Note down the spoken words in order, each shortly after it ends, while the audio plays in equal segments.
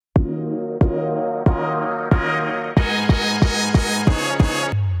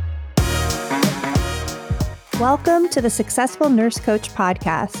Welcome to the Successful Nurse Coach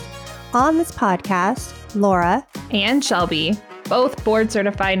podcast. On this podcast, Laura and Shelby, both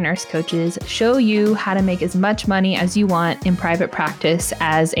board-certified nurse coaches, show you how to make as much money as you want in private practice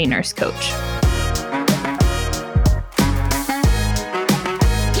as a nurse coach.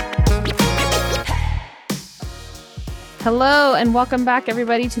 Hello, and welcome back,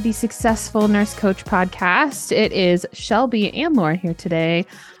 everybody, to the Successful Nurse Coach podcast. It is Shelby and Laura here today,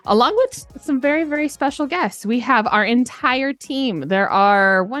 along with some very, very special guests. We have our entire team. There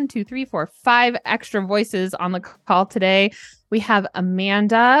are 5 extra voices on the call today. We have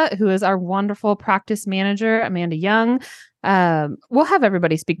Amanda, who is our wonderful practice manager, Amanda Young. We'll have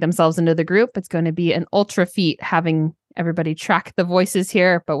everybody speak themselves into the group. It's going to be an ultra feat having everybody track the voices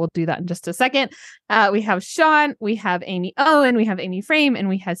here, but we'll do that in just a second. We have Sean, we have Amy Owen, we have Amy Frame, and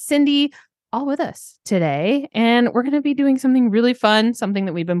we have Cindy all with us today. And we're going to be doing something really fun, something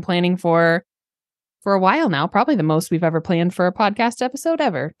that we've been planning for a while now, probably the most we've ever planned for a podcast episode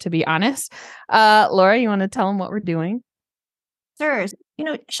ever, to be honest. Laura, you want to tell them what we're doing? Sure.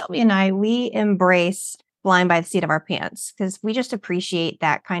 Shelby and I, we embrace flying by the seat of our pants because we just appreciate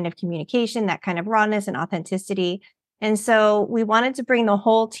that kind of communication, that kind of rawness and authenticity. And so we wanted to bring the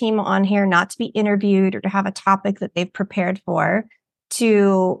whole team on here, not to be interviewed or to have a topic that they've prepared for,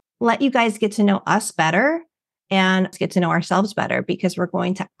 to let you guys get to know us better and get to know ourselves better, because we're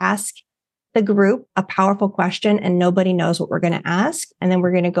going to ask the group a powerful question and nobody knows what we're going to ask. And then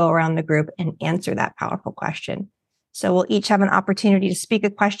we're going to go around the group and answer that powerful question. So we'll each have an opportunity to speak a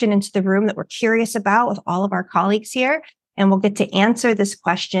question into the room that we're curious about with all of our colleagues here. And we'll get to answer this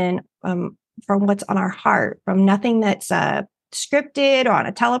question from what's on our heart, from nothing that's scripted or on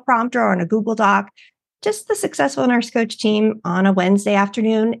a teleprompter or on a Google Doc, just the Successful Nurse Coach team on a Wednesday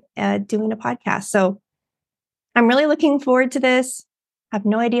afternoon doing a podcast. So I'm really looking forward to this. I have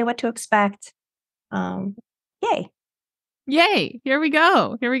no idea what to expect. Yay. Here we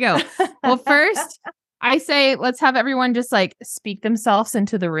go. Well, first, I say let's have everyone just speak themselves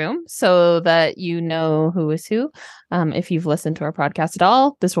into the room so that you know who is who. If you've listened to our podcast at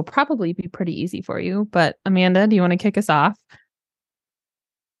all, this will probably be pretty easy for you. But Amanda, do you want to kick us off?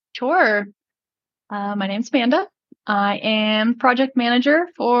 Sure. My name's Amanda. I am project manager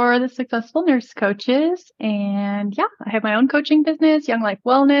for the Successful Nurse Coaches. And I have my own coaching business, Young Life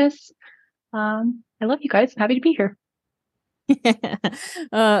Wellness. I love you guys. Happy to be here.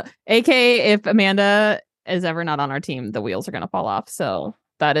 AK, if Amanda is ever not on our team, the wheels are going to fall off. So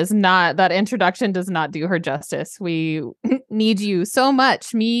that introduction does not do her justice. We need you so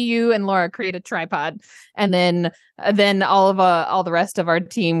much. Me, you, and Laura create a tripod, and then all the rest of our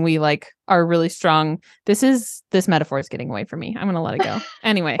team, we are really strong. This metaphor is getting away from me. I'm going to let it go.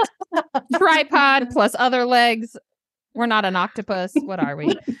 Anyway, tripod plus other legs. We're not an octopus. What are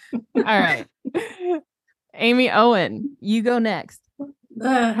we? All right. Amy Owen, you go next.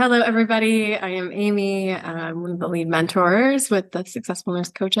 Hello, everybody. I am Amy. I'm one of the lead mentors with the Successful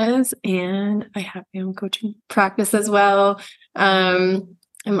Nurse Coaches, and I have my own coaching practice as well. I'm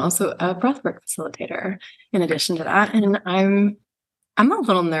also a breathwork facilitator in addition to that, and I'm a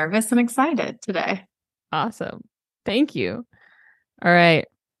little nervous and excited today. Awesome. Thank you. All right.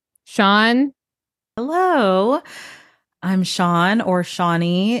 Sean. Hello. I'm Sean or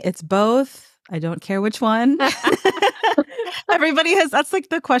Shawnee. It's both. I don't care which one. That's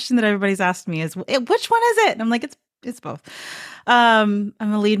the question that everybody's asked me is, which one is it? And I'm like, it's both. I'm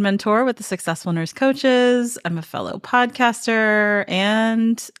a lead mentor with the Successful Nurse Coaches. I'm a fellow podcaster,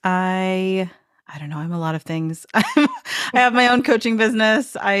 and I don't know, I'm a lot of things. I have my own coaching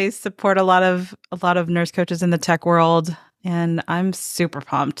business. I support a lot of nurse coaches in the tech world, and I'm super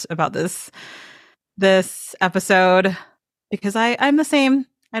pumped about this episode because I'm the same.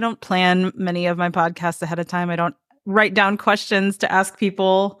 I don't plan many of my podcasts ahead of time. I don't write down questions to ask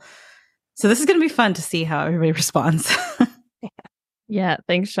people. So this is going to be fun to see how everybody responds. Yeah.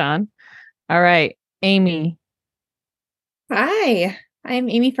 Thanks, Sean. All right. Amy. Hi, I'm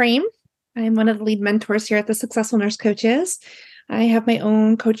Amy Frame. I'm one of the lead mentors here at the Successful Nurse Coaches. I have my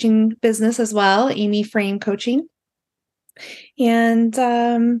own coaching business as well, Amy Frame Coaching. And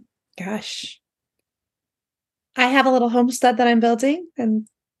I have a little homestead that I'm building, and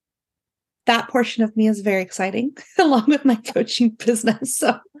that portion of me is very exciting, along with my coaching business.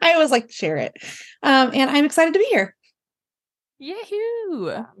 So I always like to share it. And I'm excited to be here.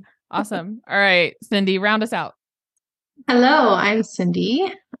 Yahoo! Awesome. All right, Cindy, round us out. Hello, I'm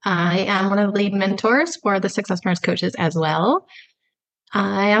Cindy. I am one of the lead mentors for the Successful Nurse Coaches as well.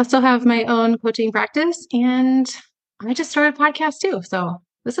 I also have my own coaching practice, and I just started a podcast too. So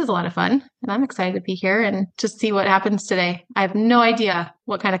this is a lot of fun, and I'm excited to be here and just see what happens today. I have no idea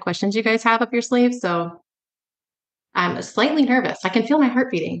what kind of questions you guys have up your sleeves, so I'm slightly nervous. I can feel my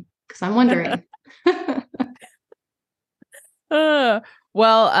heart beating because I'm wondering.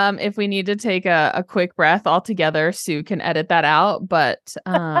 Well, if we need to take a quick breath all together, Sue can edit that out. But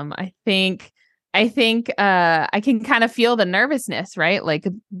I can kind of feel the nervousness, right? Like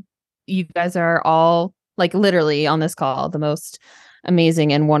you guys are all like literally on this call, the most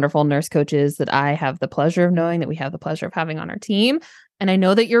amazing and wonderful nurse coaches that I have the pleasure of knowing, that we have the pleasure of having on our team. And I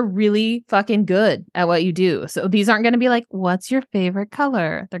know that you're really fucking good at what you do. So these aren't going to be like, what's your favorite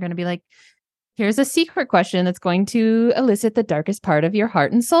color? They're going to be like, here's a secret question that's going to elicit the darkest part of your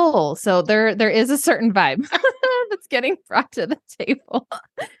heart and soul. So there is a certain vibe that's getting brought to the table.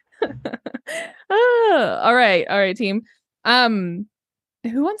 All right, team. Who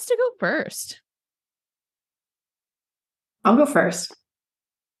wants to go first? I'll go first.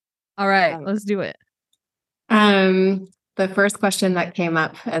 All right, let's do it. The first question that came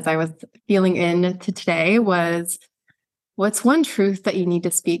up as I was feeling into today was, what's one truth that you need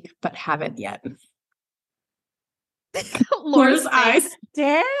to speak but haven't yet? Laura's eyes.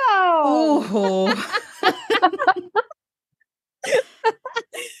 Damn. Oh.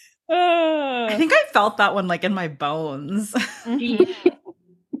 I think I felt that one like in my bones.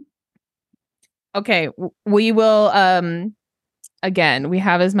 Okay, we will again, we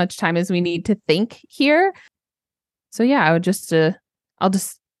have as much time as we need to think here. So yeah, I would just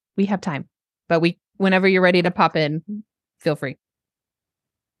we have time. But whenever you're ready to pop in, feel free.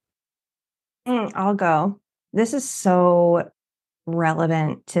 I'll go. This is so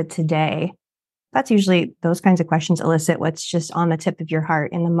relevant to today. That's usually those kinds of questions elicit what's just on the tip of your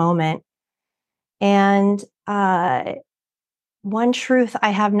heart in the moment. And one truth I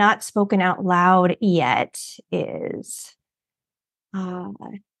have not spoken out loud yet is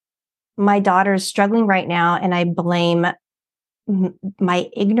my daughter's struggling right now, and I blame my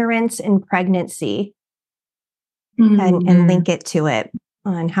ignorance in pregnancy and link it to it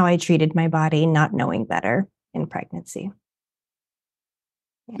on how I treated my body, not knowing better in pregnancy.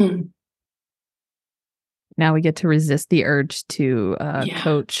 Yeah. Now we get to resist the urge to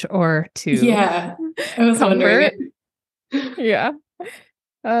coach or to I was wondering. Yeah.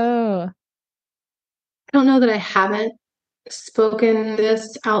 Oh. I don't know that I haven't spoken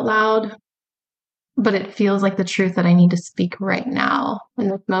this out loud, but it feels like the truth that I need to speak right now in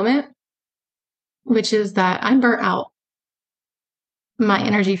this moment, which is that I'm burnt out. My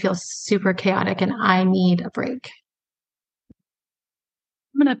energy feels super chaotic and I need a break.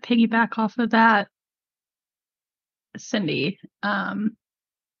 I'm going to piggyback off of that, Cindy. I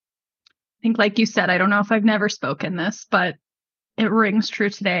think, like you said, I don't know if I've never spoken this, but it rings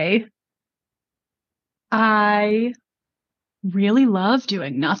true today. I really love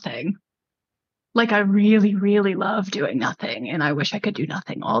doing nothing. Like, I really, really love doing nothing. And I wish I could do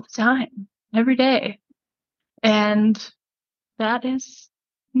nothing all the time, every day. And that is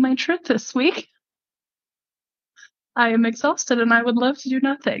my truth this week. I am exhausted and I would love to do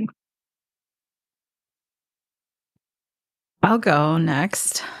nothing. I'll go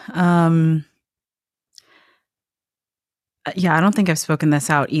next. Yeah, I don't think I've spoken this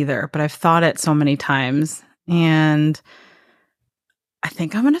out either, but I've thought it so many times. And I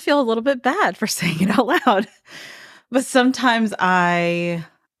think I'm going to feel a little bit bad for saying it out loud. But sometimes I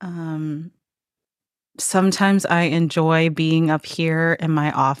enjoy being up here in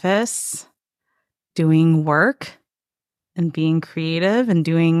my office doing work and being creative and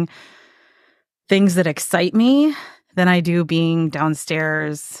doing things that excite me than I do being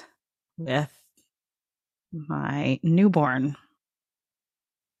downstairs with my newborn.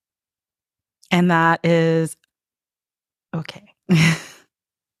 And that is okay.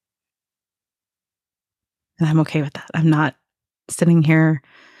 And I'm okay with that. I'm not sitting here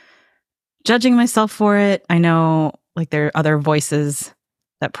judging myself for it. I know like there are other voices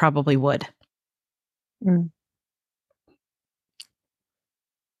that probably would.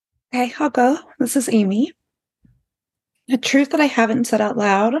 Okay, I'll go. This is Amy. A truth that I haven't said out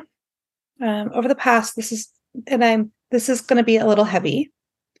loud over the past. This is going to be a little heavy,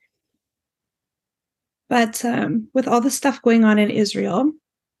 but with all the stuff going on in Israel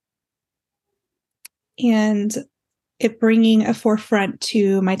and it bringing a forefront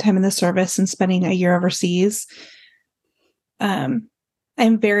to my time in the service and spending a year overseas, I'm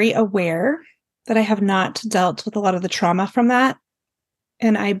very aware that I have not dealt with a lot of the trauma from that.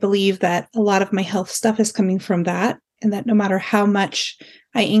 And I believe that a lot of my health stuff is coming from that. And that no matter how much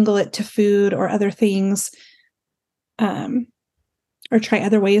I angle it to food or other things, or try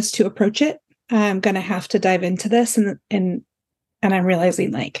other ways to approach it, I'm going to have to dive into this. And I'm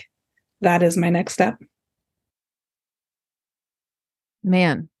realizing like that is my next step.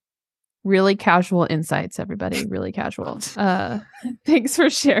 Man, Really casual insights, everybody. Really casual. Thanks for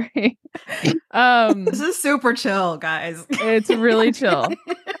sharing. This is super chill, guys. It's really chill.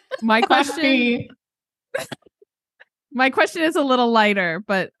 My question is a little lighter,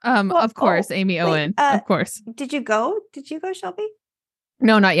 but of course, Amy Owen. Of course. Did you go, Shelby?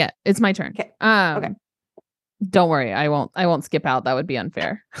 No, not yet. It's my turn. Okay. Okay. Don't worry. I won't skip out. That would be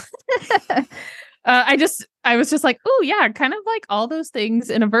unfair. I was just like, oh yeah, kind of like all those things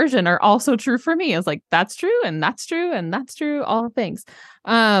in a version are also true for me. I was like, that's true, and that's true, and that's true, all the things.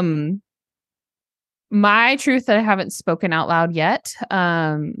 My truth that I haven't spoken out loud yet,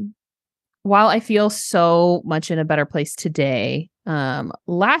 while I feel so much in a better place today,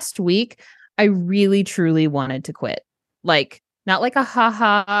 last week I really truly wanted to quit. Like, not like a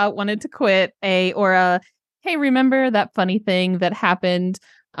haha wanted to quit, or a hey, remember that funny thing that happened?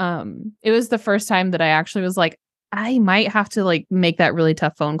 It was the first time that I actually was like, I might have to like make that really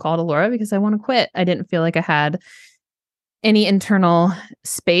tough phone call to Laura because I want to quit. I didn't feel like I had any internal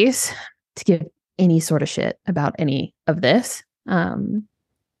space to give any sort of shit about any of this.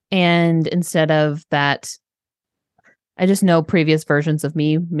 And instead of that, I just know previous versions of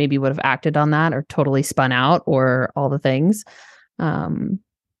me maybe would have acted on that or totally spun out or all the things. But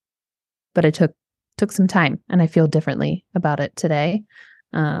it took some time and I feel differently about it today.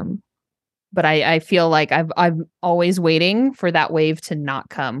 But I feel like I'm always waiting for that wave to not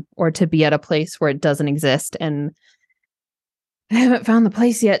come or to be at a place where it doesn't exist. And I haven't found the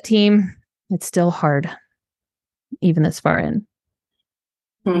place yet, team. It's still hard, even this far in.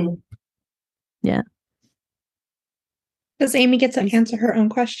 Yeah. Does Amy get to answer her own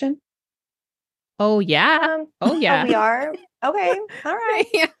question? Oh, yeah. Oh, yeah. We are? Okay. All right.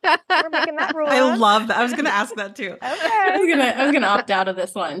 We're making that rule. I love that. I was going to ask that too. Okay. I was gonna opt out of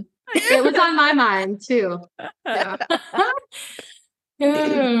this one. It was on my mind too. Yeah.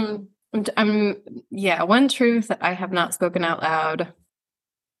 One truth that I have not spoken out loud.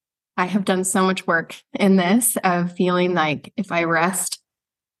 I have done so much work in this of feeling like if I rest,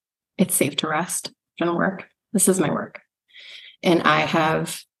 it's safe to rest. I'm gonna work. This is my work. And I'm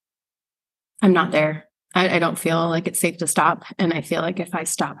not there. I don't feel like it's safe to stop. And I feel like if I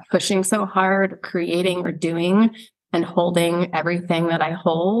stop pushing so hard, creating or doing and holding everything that I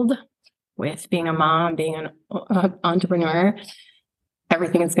hold with being a mom, being an entrepreneur,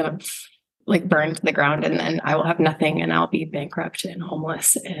 everything is going to like burn to the ground. And then I will have nothing and I'll be bankrupt and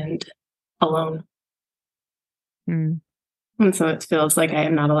homeless and alone. And so it feels like I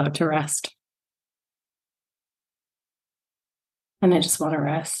am not allowed to rest. And I just want to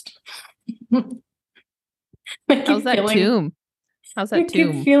rest. How's that tomb? How's that tomb?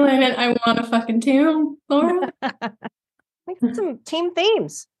 I keep feeling it. I want a fucking tomb, Laura. Some team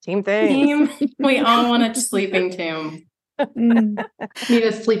themes. We all want a sleeping tomb. Need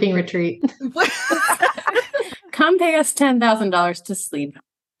a sleeping retreat. Come pay us $10,000 to sleep,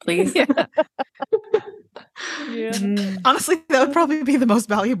 please. Yeah. Honestly, that would probably be the most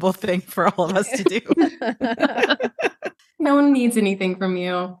valuable thing for all of us to do. No one needs anything from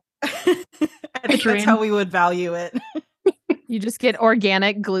you. I think that's how we would value it. You just get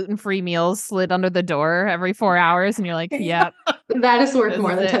organic, gluten-free meals slid under the door every 4 hours, and you're like, "Yep, that is worth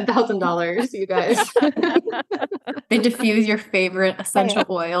more than $10,000, you guys." They diffuse your favorite essential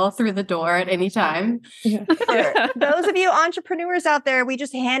oil through the door at any time. Yeah. For those of you entrepreneurs out there, we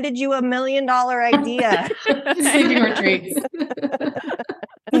just handed you $1 million idea. Sleeping retreats.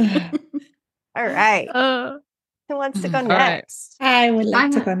 All right. Who wants to go next? I would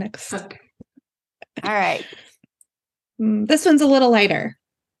like to go next. Okay. All right. This one's a little lighter.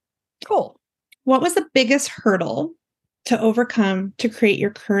 Cool. What was the biggest hurdle to overcome to create your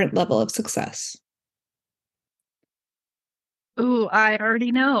current level of success? Ooh, I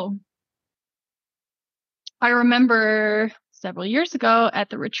already know. I remember several years ago at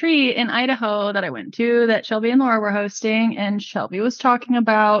the retreat in Idaho that I went to that Shelby and Laura were hosting, and Shelby was talking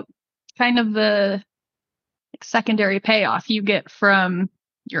about kind of the secondary payoff you get from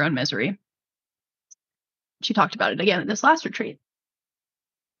your own misery. She talked about it again at this last retreat.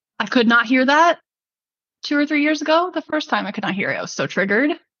 I could not hear that 2 or 3 years ago. The first time I could not hear it, I was so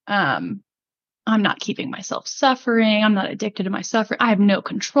triggered. I'm not keeping myself suffering. I'm not addicted to my suffering. I have no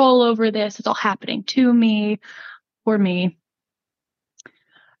control over this. It's all happening to me, for me.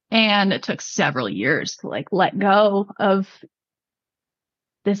 And it took several years to like let go of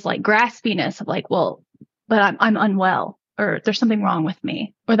this like graspiness of like, well, but I'm unwell, or there's something wrong with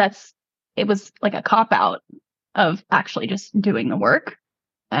me, or it was like a cop out of actually just doing the work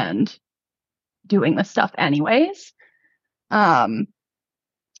and doing the stuff anyways. Yeah,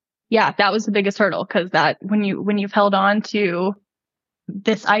 that was the biggest hurdle, because that when you've held on to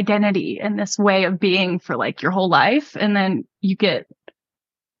this identity and this way of being for like your whole life. And then you get,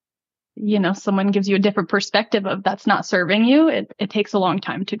 someone gives you a different perspective of that's not serving you. It takes a long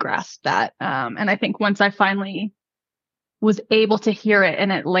time to grasp that. And I think once I finally was able to hear it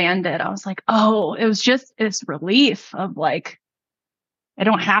and it landed, I was like, oh, it was just this relief of like, I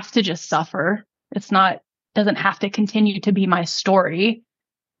don't have to just suffer. Doesn't have to continue to be my story.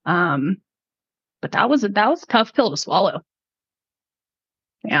 But that was a tough pill to swallow.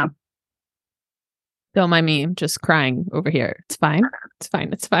 Yeah. Don't mind me. I'm just crying over here. It's fine. It's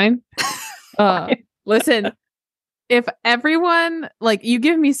fine. It's fine. Listen, if everyone, like, you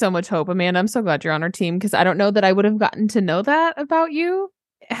give me so much hope, Amanda. I'm so glad you're on our team, because I don't know that I would have gotten to know that about you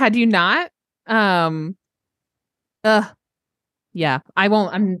had you not. Yeah, I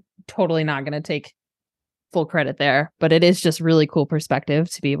won't. I'm totally not going to take full credit there, but it is just really cool perspective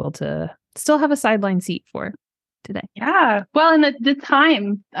to be able to still have a sideline seat for today. Yeah. Well, and the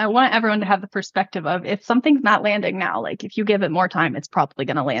time, I want everyone to have the perspective of if something's not landing now, like if you give it more time, it's probably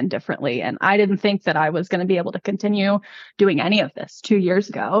going to land differently. And I didn't think that I was going to be able to continue doing any of this 2 years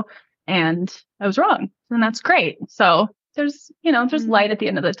ago. And I was wrong. And that's great. So there's light at the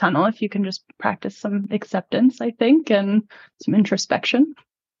end of the tunnel if you can just practice some acceptance, I think, and some introspection.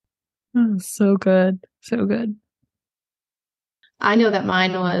 Oh, so good. So good. I know that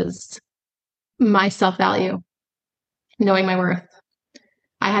mine was my self-value, knowing my worth.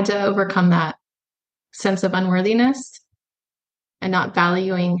 I had to overcome that sense of unworthiness and not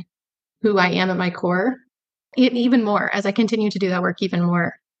valuing who I am at my core even more as I continue to do that work even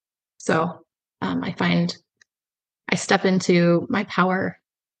more. So I find I step into my power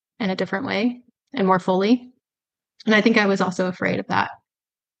in a different way and more fully. And I think I was also afraid of that.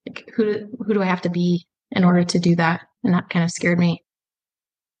 Like, who do I have to be in order to do that? And that kind of scared me.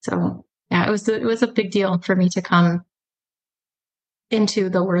 So yeah, it was a big deal for me to come into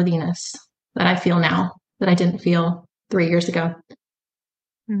the worthiness that I feel now that I didn't feel 3 years ago.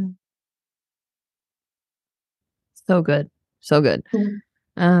 So good. So good.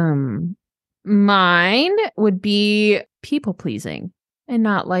 Mine would be people pleasing, and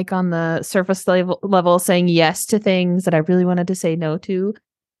not like on the surface level saying yes to things that I really wanted to say no to.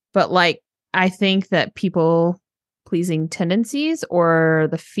 But like, I think that people pleasing tendencies or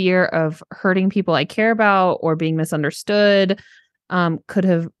the fear of hurting people I care about or being misunderstood could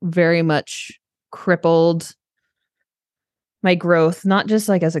have very much crippled my growth, not just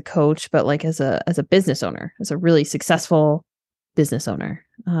like as a coach, but like as a business owner, as a really successful business owner,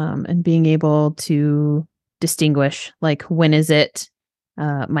 and being able to distinguish, like, when is it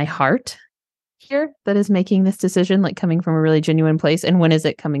my heart here that is making this decision, like coming from a really genuine place, and when is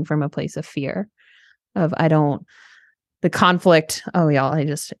it coming from a place of fear of the conflict. Oh, y'all, I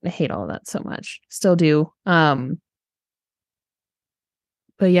just hate all of that so much. Still do. But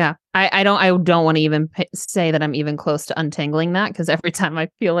yeah, I don't want to even say that I'm even close to untangling that, because every time I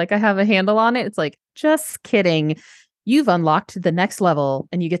feel like I have a handle on it, it's like, just kidding. You've unlocked the next level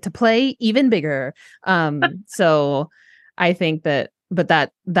and you get to play even bigger. So I think that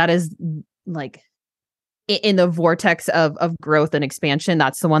is like in the vortex of growth and expansion.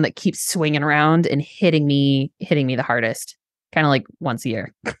 That's the one that keeps swinging around and hitting me the hardest, kind of like once a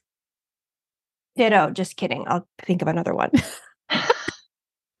year. Ditto. Just kidding. I'll think of another one.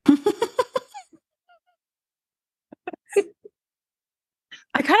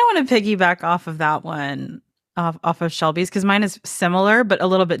 I kind of want to piggyback off of that one, off of Shelby's, because mine is similar but a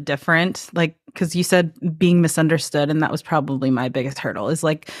little bit different. Like, because you said being misunderstood, and that was probably my biggest hurdle, is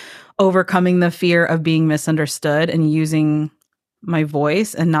like overcoming the fear of being misunderstood and using my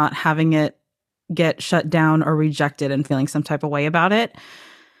voice and not having it get shut down or rejected and feeling some type of way about it.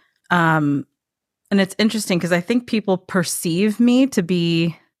 And it's interesting because I think people perceive me to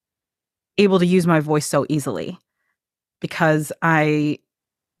be able to use my voice so easily because I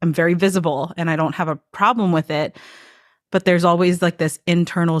am very visible and I don't have a problem with it. But there's always like this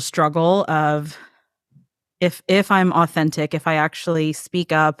internal struggle of if I'm authentic, if I actually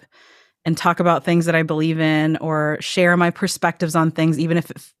speak up and talk about things that I believe in or share my perspectives on things, even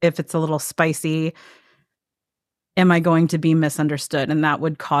if it's a little spicy, am I going to be misunderstood? And that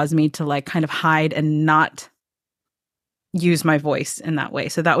would cause me to like kind of hide and not use my voice in that way.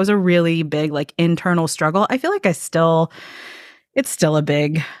 So that was a really big like internal struggle. I feel like it's still a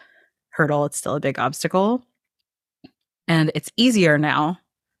big hurdle. It's still a big obstacle. And it's easier now.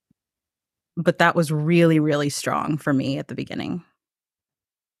 But that was really, really strong for me at the beginning.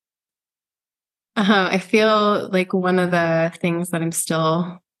 I feel like one of the things that I'm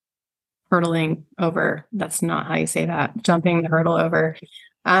still hurdling over, that's not how you say that, jumping the hurdle over.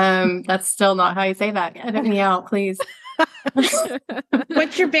 That's still not how you say that. Edit me out, please.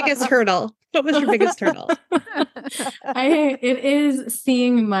 What's your biggest hurdle? What was your biggest hurdle? It is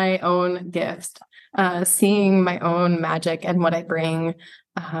seeing my own gifts, seeing my own magic and what I bring,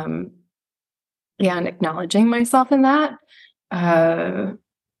 and acknowledging myself in that. I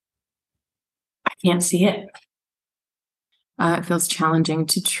can't see it. It feels challenging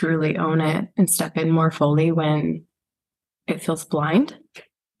to truly own it and step in more fully when it feels blind.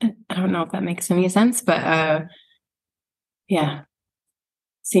 I don't know if that makes any sense, but yeah,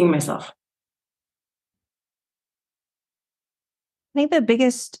 seeing myself. I think the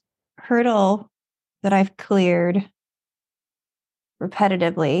biggest hurdle that I've cleared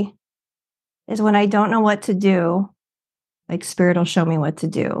repetitively is when I don't know what to do, like Spirit will show me what to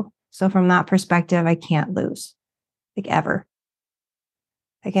do. So from that perspective, I can't lose, like ever.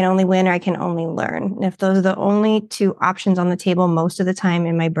 I can only win or I can only learn. And if those are the only two options on the table most of the time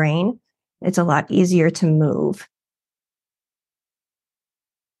in my brain, it's a lot easier to move.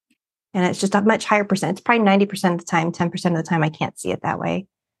 And it's just a much higher percent. It's probably 90% of the time, 10% of the time, I can't see it that way.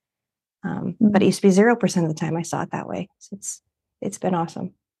 But it used to be 0% of the time I saw it that way. So it's been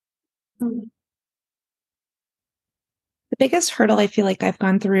awesome. The biggest hurdle I feel like I've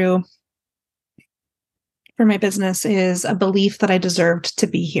gone through for my business is a belief that I deserved to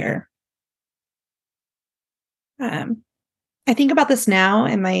be here. I think about this now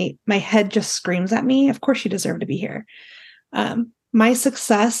and my head just screams at me, of course you deserve to be here. My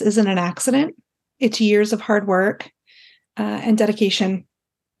success isn't an accident. It's years of hard work and dedication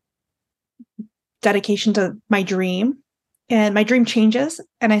to my dream. And my dream changes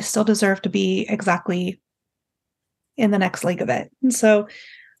and I still deserve to be exactly in the next leg of it. And so,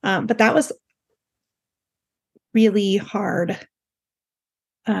 but that was really hard,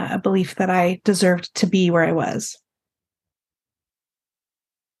 a belief that I deserved to be where I was.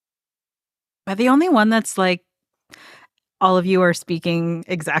 Am I the only one that's like, all of you are speaking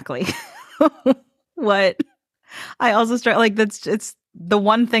exactly what I also start like it's the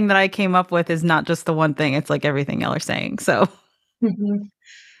one thing that I came up with is not just the one thing. It's like everything y'all are saying. So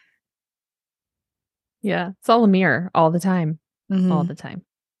Yeah, it's all a mirror all the time. All the time.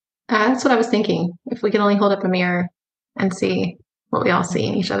 That's what I was thinking. If we could only hold up a mirror and see what we all see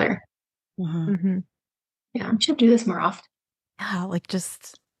in each other. Yeah, we should do this more often. Yeah, like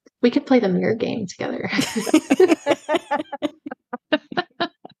just we could play the mirror game together.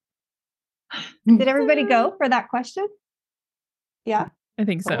 Did everybody go for that question? Yeah. I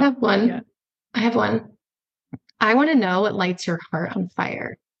think so. I have one. Yeah. I have one. I want to know what lights your heart on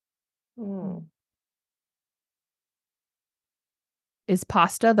fire. Is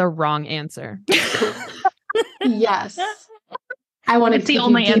pasta the wrong answer? Yes. I want It's the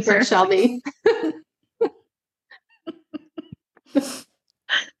only answer, Shelby.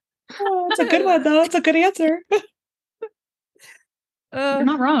 Oh, it's a good one, though. It's a good answer. You're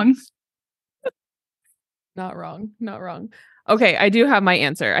not wrong. Not wrong. Not wrong. Okay, I do have my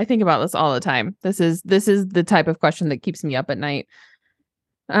answer. I think about this all the time. This is the type of question that keeps me up at night.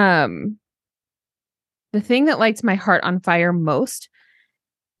 The thing that lights my heart on fire most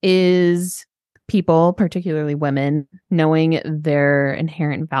is people, particularly women, knowing their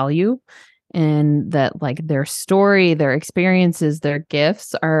inherent value and that like their story, their experiences, their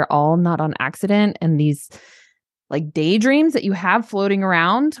gifts are all not on accident. And these like daydreams that you have floating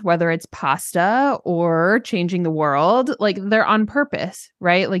around, whether it's pasta or changing the world, like they're on purpose,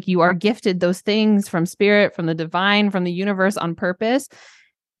 right? Like you are gifted those things from spirit, from the divine, from the universe on purpose.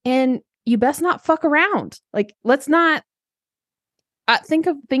 And you best not fuck around. Like, let's not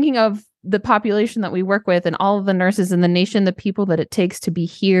thinking of the population that we work with and all of the nurses in the nation, the people that it takes to be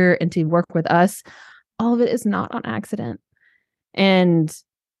here and to work with us. All of it is not on accident. And,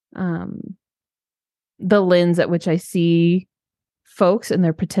 the lens at which I see folks and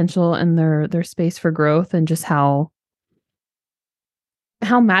their potential and their space for growth and just how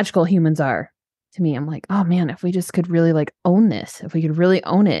magical humans are to me. I'm like, oh man, if we just could really like own this, if we could really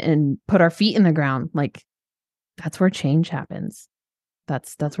own it and put our feet in the ground, like that's where change happens.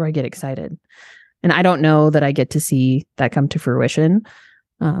 That's where I get excited. And I don't know that I get to see that come to fruition.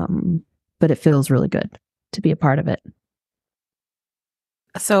 But it feels really good to be a part of it.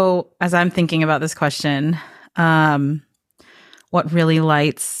 So as I'm thinking about this question, what really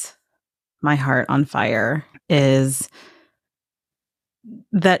lights my heart on fire is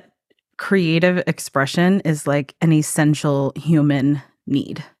that creative expression is like an essential human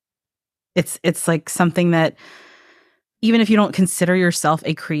need. It's like something that even if you don't consider yourself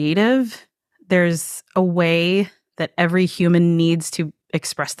a creative, there's a way that every human needs to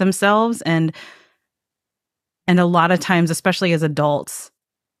express themselves. And a lot of times, especially as adults,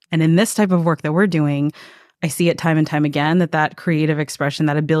 and in this type of work that we're doing, I see it time and time again that creative expression,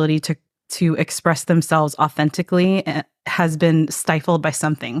 that ability to express themselves authentically has been stifled by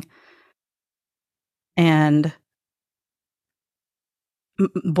something. And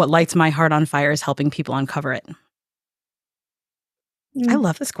what lights my heart on fire is helping people uncover it. I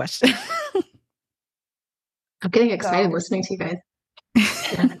love this question. I'm getting excited listening to you guys.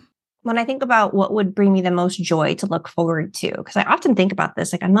 Yeah. When I think about what would bring me the most joy to look forward to, because I often think about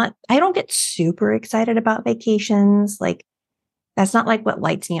this, like I don't get super excited about vacations. Like that's not like what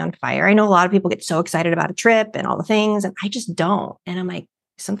lights me on fire. I know a lot of people get so excited about a trip and all the things, and I just don't. And I'm like,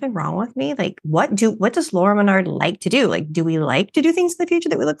 is something wrong with me? Like, what does Laura Menard like to do? Like, do we like to do things in the future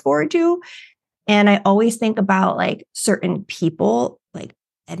that we look forward to? And I always think about like certain people, like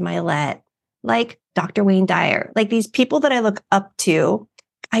Ed Milet, like Dr. Wayne Dyer, like these people that I look up to.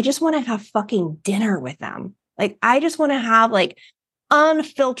 I just want to have fucking dinner with them. Like, I just want to have like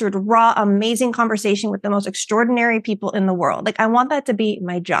unfiltered, raw, amazing conversation with the most extraordinary people in the world. Like, I want that to be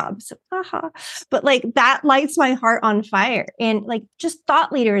my job. So, but like that lights my heart on fire. And like just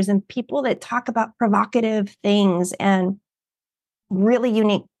thought leaders and people that talk about provocative things and really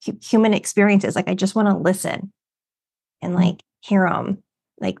unique human experiences. Like, I just want to listen and like hear them.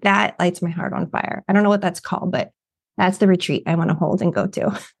 Like that lights my heart on fire. I don't know what that's called, but that's the retreat I want to hold and go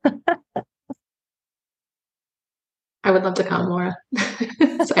to. I would love to come, Laura.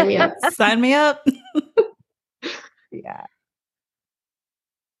 Sign me up. Sign me up. Yeah.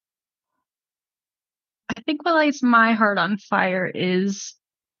 I think what lights my heart on fire is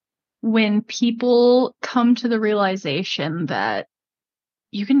when people come to the realization that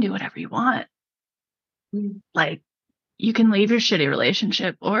you can do whatever you want. Like, you can leave your shitty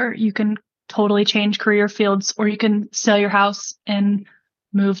relationship, or you can totally change career fields, or you can sell your house and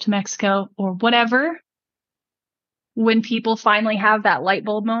move to Mexico or whatever. When people finally have that light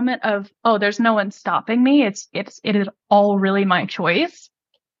bulb moment of, oh, there's no one stopping me. It is all really my choice.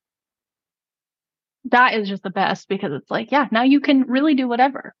 That is just the best, because it's like, yeah, now you can really do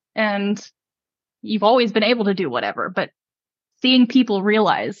whatever. And you've always been able to do whatever, but seeing people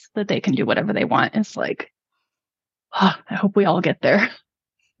realize that they can do whatever they want is like, oh, I hope we all get there.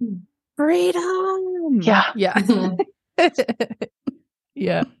 Freedom. Yeah. Yeah.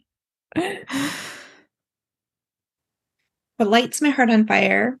 Yeah. What lights my heart on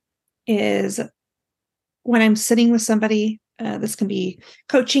fire is when I'm sitting with somebody, this can be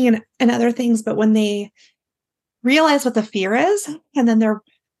coaching and other things, but when they realize what the fear is, and then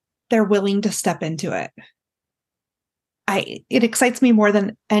they're willing to step into it. It excites me more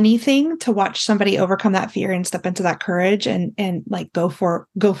than anything to watch somebody overcome that fear and step into that courage and like go for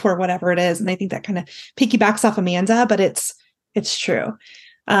whatever it is. And I think that kind of piggybacks off Amanda, but it's true.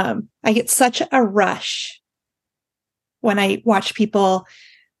 I get such a rush when I watch people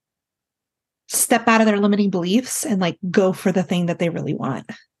step out of their limiting beliefs and like go for the thing that they really want.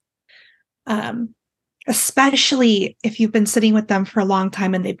 Especially if you've been sitting with them for a long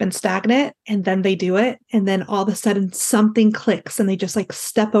time and they've been stagnant, and then they do it. And then all of a sudden something clicks and they just like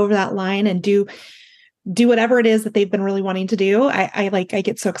step over that line and do whatever it is that they've been really wanting to do. I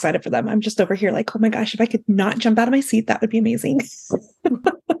get so excited for them. I'm just over here like, oh my gosh, if I could not jump out of my seat, that would be amazing.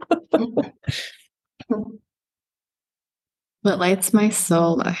 What lights my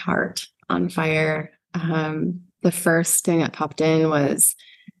soul, my heart on fire. The first thing that popped in was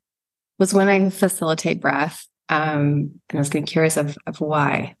when I facilitate breath. And I was getting curious of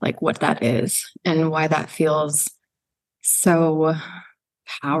why, like what that is and why that feels so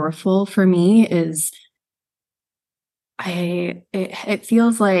powerful for me is it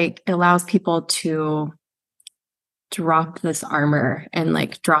feels like it allows people to drop this armor and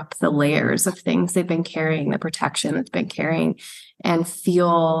like drop the layers of things they've been carrying, the protection that's been carrying, and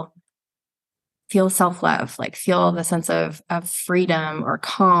feel self-love, like feel the sense of freedom or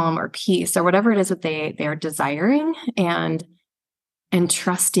calm or peace or whatever it is that they are desiring, and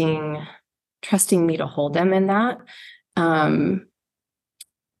trusting me to hold them in that.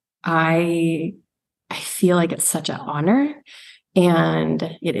 I feel like it's such an honor,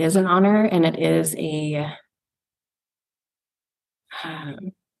 and it is an honor, and it is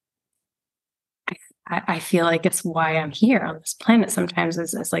I feel like it's why I'm here on this planet sometimes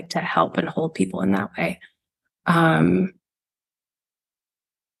is like to help and hold people in that way.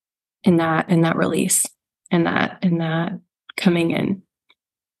 In that release, in that coming in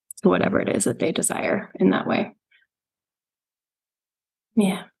to whatever it is that they desire in that way.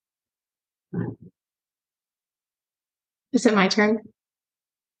 Yeah. Is it my turn?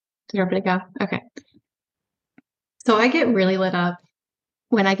 Did everybody go? Okay. So I get really lit up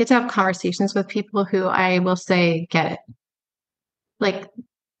when I get to have conversations with people who I will say get it. Like,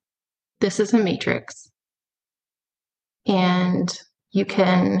 this is a matrix. and you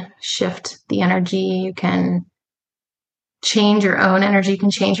can shift the energy. You can change your own energy. You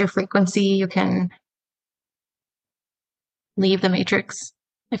can change your frequency. You can leave the matrix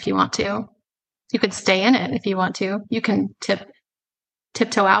if you want to. You could stay in it if you want to. You can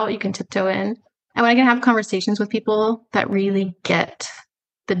tiptoe out. You can tiptoe in. And when I can have conversations with people that really get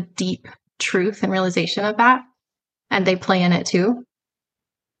the deep truth and realization of that, and they play in it too,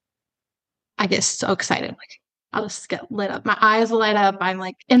 I get so excited. Like, I'll just get lit up. My eyes light up. I'm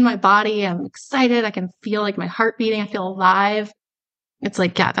like in my body. I'm excited. I can feel like my heart beating. I feel alive. It's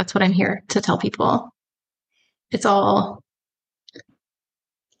like, yeah, that's what I'm here to tell people. It's all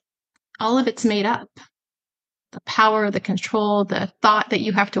of it's made up. The power, the control, the thought that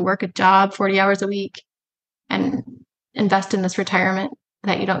you have to work a job 40 hours a week and invest in this retirement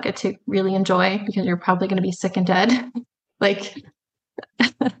that you don't get to really enjoy because you're probably going to be sick and dead. Like,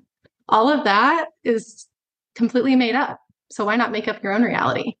 all of that is completely made up. So why not make up your own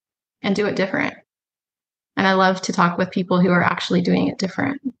reality and do it different? And I love to talk with people who are actually doing it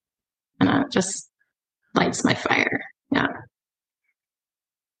different. And it just lights my fire. Yeah.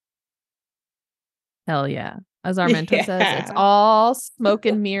 Hell yeah. As our mentor says, it's all smoke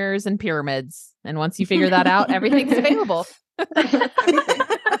and mirrors and pyramids. And once you figure that out, everything's available.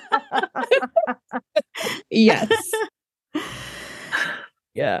 Yes.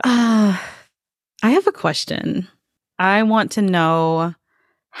 Yeah. I have a question. I want to know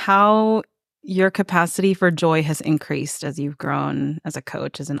how your capacity for joy has increased as you've grown as a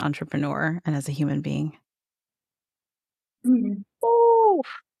coach, as an entrepreneur, and as a human being. Oh,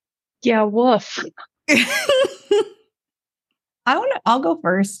 yeah, woof. I'll go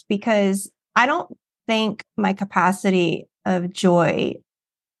first because I don't think my capacity of joy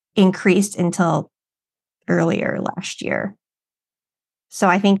increased until earlier last year. So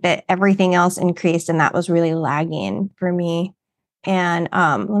I think that everything else increased and that was really lagging for me. And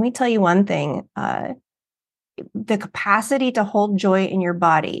let me tell you one thing. The capacity to hold joy in your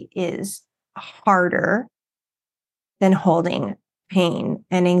body is harder than holding pain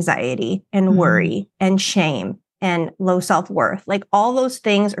and anxiety and worry and shame and low self-worth. Like, all those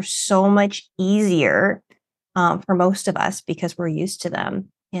things are so much easier for most of us because we're used to them.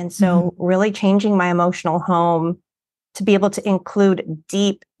 And so really changing my emotional home to be able to include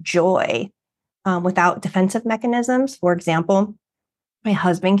deep joy without defensive mechanisms. For example, my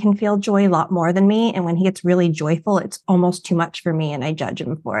husband can feel joy a lot more than me. And when he gets really joyful, it's almost too much for me and I judge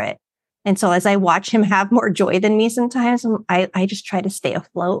him for it. And so as I watch him have more joy than me sometimes, I just try to stay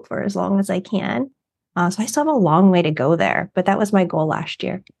afloat for as long as I can. So I still have a long way to go there. But that was my goal last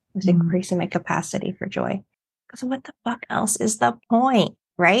year, was increasing my capacity for joy. Because what the fuck else is the point,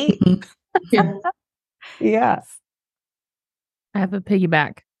 right? Yes. I have a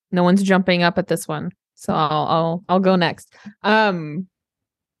piggyback. No one's jumping up at this one. So I'll go next.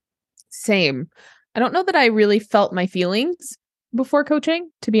 Same. I don't know that I really felt my feelings before coaching,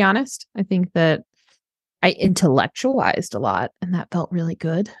 to be honest. I think that I intellectualized a lot and that felt really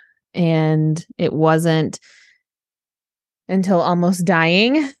good. And it wasn't until almost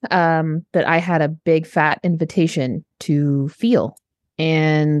dying that I had a big fat invitation to feel.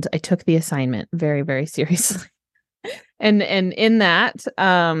 And I took the assignment very, very seriously. And in that,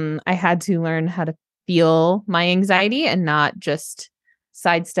 I had to learn how to feel my anxiety and not just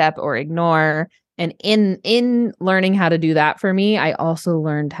sidestep or ignore. And in learning how to do that for me, I also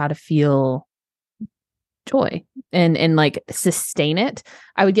learned how to feel joy and like sustain it.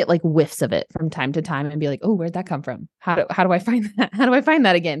 I would get like whiffs of it from time to time and be like, oh, where'd that come from? How do I find that? How do I find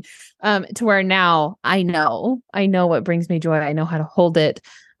that again? To where now I know what brings me joy. I know how to hold it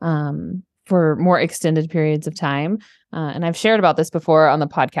for more extended periods of time. And I've shared about this before on the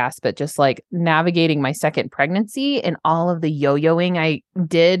podcast, but just like navigating my second pregnancy and all of the yo-yoing I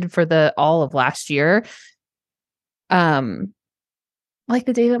did for all of last year. Like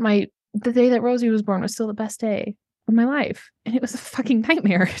the day that Rosie was born was still the best day of my life. And it was a fucking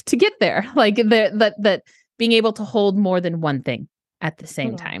nightmare to get there. Like that being able to hold more than one thing at the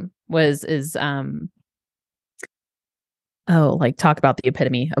same time like talk about the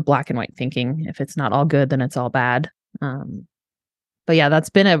epitome of black and white thinking. If it's not all good, then it's all bad. But yeah, that's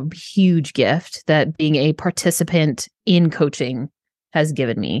been a huge gift that being a participant in coaching has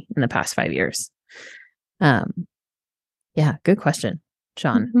given me in the past 5 years. Yeah, good question,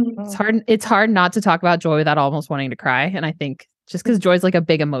 Sean. It's hard not to talk about joy without almost wanting to cry. And I think just because joy is like a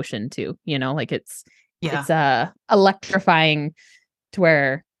big emotion too, like it's electrifying to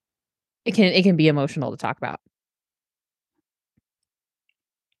where it can be emotional to talk about.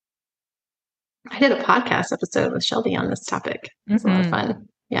 I did a podcast episode with Shelby on this topic. It was a lot of fun.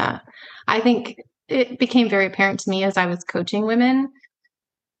 Yeah. I think it became very apparent to me as I was coaching women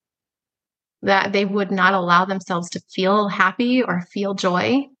that they would not allow themselves to feel happy or feel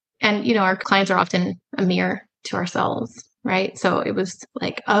joy. And, our clients are often a mirror to ourselves, right? So it was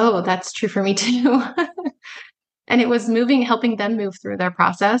like, oh, that's true for me too. And it was helping them move through their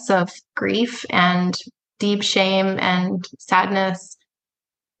process of grief and deep shame and sadness.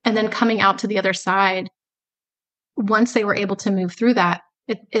 And then coming out to the other side, once they were able to move through that,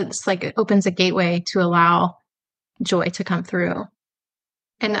 it's like it opens a gateway to allow joy to come through.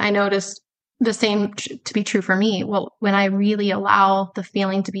 And I noticed the same to be true for me. Well, when I really allow the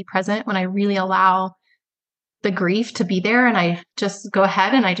feeling to be present, when I really allow the grief to be there, and I just go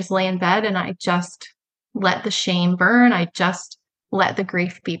ahead and I just lay in bed and I just let the shame burn, I just let the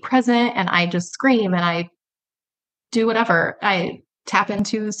grief be present, and I just scream and I do whatever. I tap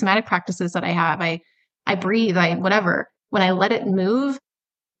into somatic practices that I have. I breathe, whatever. When I let it move,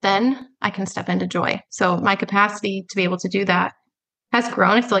 then I can step into joy. So my capacity to be able to do that has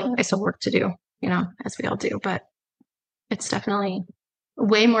grown. I feel like I still have work to do, as we all do, but it's definitely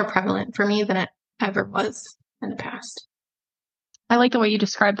way more prevalent for me than it ever was in the past. I like the way you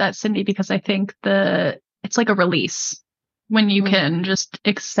described that, Cindy, because I think it's like a release when you can just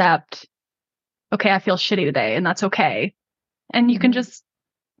accept, okay, I feel shitty today, and that's okay. And you can just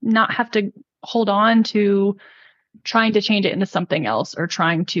not have to hold on to trying to change it into something else or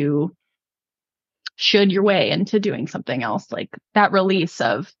trying to should your way into doing something else. Like that release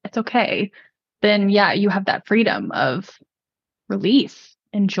of it's okay. Then you have that freedom of release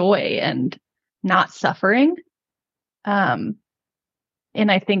and joy and not suffering. And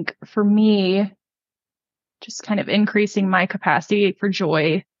I think for me, just kind of increasing my capacity for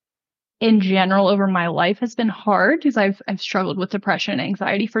joy in general over my life has been hard because I've struggled with depression and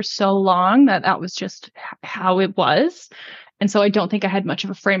anxiety for so long that was just how it was. And so I don't think I had much of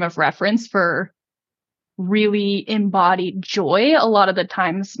a frame of reference for really embodied joy. A lot of the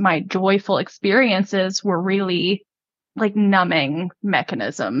times my joyful experiences were really like numbing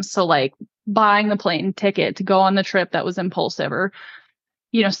mechanisms. So like buying the plane ticket to go on the trip that was impulsive, or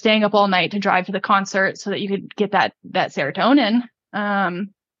staying up all night to drive to the concert so that you could get that serotonin.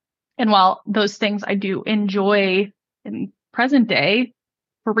 And while those things I do enjoy in present day,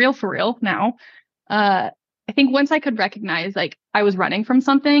 for real now, I think once I could recognize like I was running from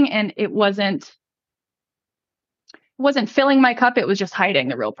something and it wasn't filling my cup, it was just hiding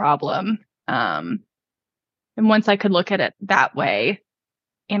the real problem. And once I could look at it that way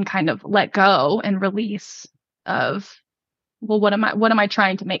and kind of let go and release of, well, what am I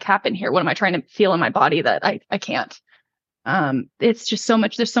trying to make happen here? What am I trying to feel in my body that I can't? It's just so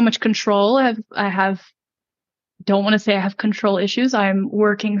much, there's so much control. Don't want to say I have control issues. I'm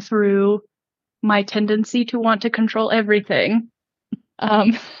working through my tendency to want to control everything.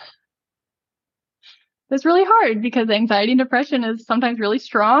 It's really hard because anxiety and depression is sometimes really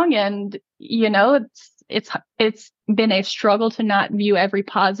strong, and it's been a struggle to not view every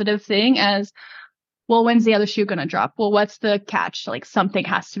positive thing as, well, when's the other shoe going to drop? Well, what's the catch? Like something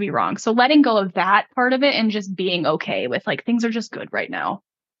has to be wrong. So letting go of that part of it and just being okay with like, things are just good right now.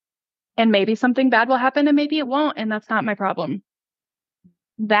 And maybe something bad will happen and maybe it won't. And that's not my problem.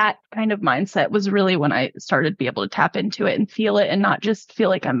 That kind of mindset was really when I started to be able to tap into it and feel it and not just feel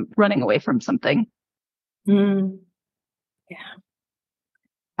like I'm running away from something. Yeah.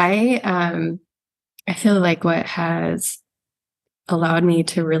 I feel like what has allowed me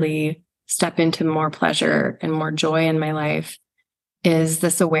to really step into more pleasure and more joy in my life is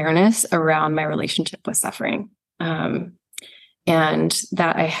this awareness around my relationship with suffering. And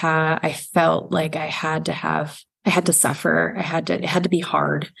that I felt like I had to suffer. It had to be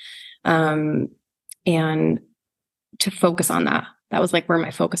hard. And to focus on that. That was like where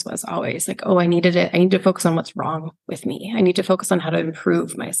my focus was always like, oh, I needed it. I need to focus on what's wrong with me. I need to focus on how to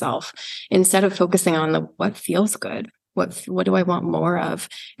improve myself instead of focusing on what feels good. What do I want more of?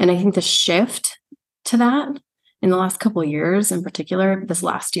 And I think the shift to that in the last couple of years, in particular, this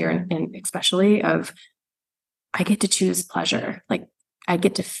last year, and especially of, I get to choose pleasure. Like I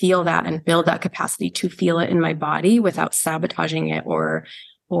get to feel that and build that capacity to feel it in my body without sabotaging it or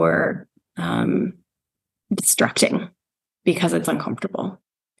destructing because it's uncomfortable.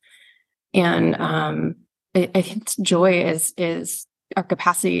 And I think joy is our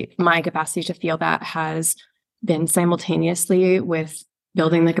capacity. My capacity to feel that has been simultaneously with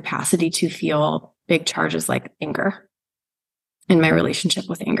building the capacity to feel big charges like anger and my relationship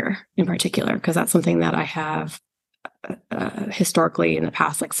with anger in particular, because that's something that I have historically in the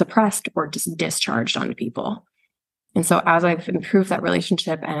past, like suppressed or just discharged onto people. And so as I've improved that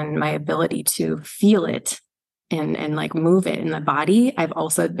relationship and my ability to feel it and like move it in the body, I've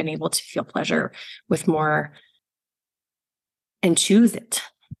also been able to feel pleasure with more and choose it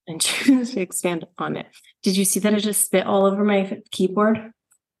and choose to expand on it. Did you see that I just spit all over my keyboard?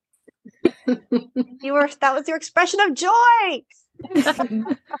 That was your expression of joy.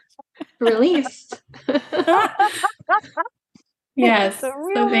 Released. Yes. It's a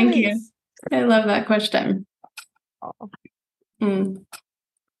real So thank you. release. I love that question.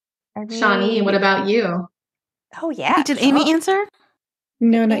 Shawnee, what about you? Oh yeah. Did Amy answer?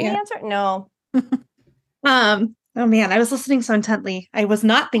 No, not Amy yet. answer? No. Oh man, I was listening so intently. I was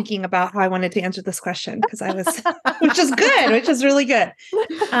not thinking about how I wanted to answer this question because I was, which is good, which is really good.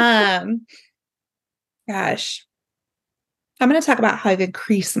 Gosh, I'm going to talk about how I've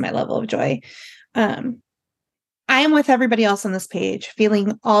increased my level of joy. I am with everybody else on this page,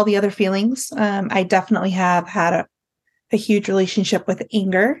 feeling all the other feelings. I definitely have had a huge relationship with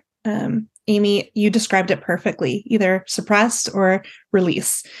anger. Amy, you described it perfectly, either suppressed or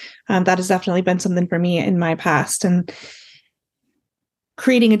release. That has definitely been something for me in my past, and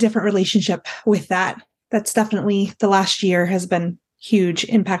creating a different relationship with that. That's definitely the last year has been huge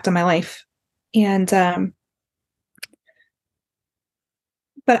impact on my life. And,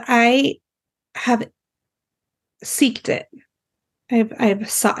 but I have seeked it. I've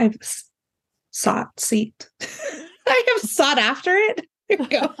sought I have sought after it. There we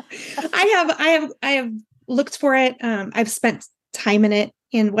go. I have looked for it. I've spent time in it.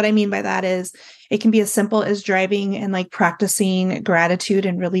 And what I mean by that is it can be as simple as driving and like practicing gratitude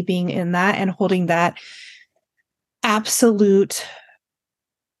and really being in that and holding that absolute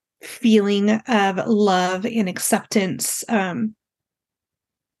feeling of love and acceptance in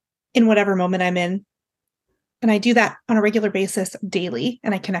whatever moment I'm in. And I do that on a regular basis daily,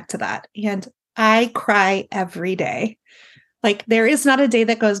 and I connect to that. And I cry every day. Like there is not a day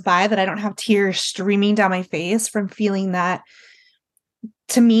that goes by that I don't have tears streaming down my face from feeling that.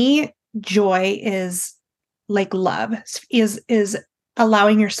 To me, joy is like love, is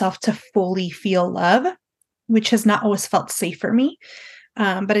allowing yourself to fully feel love, which has not always felt safe for me,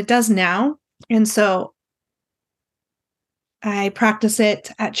 but it does now. And so I practice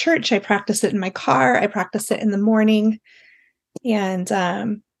it at church. I practice it in my car. I practice it in the morning. And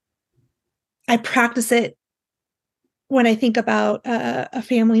I practice it when I think about a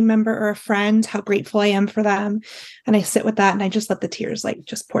family member or a friend, how grateful I am for them. And I sit with that and I just let the tears like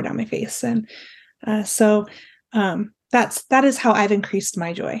just pour down my face. And so that is how I've increased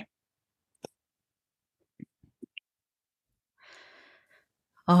my joy.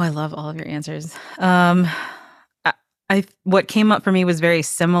 Oh, I love all of your answers. What came up for me was very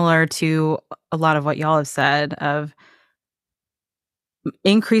similar to a lot of what y'all have said. Of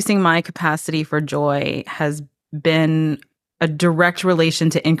increasing my capacity for joy has been a direct relation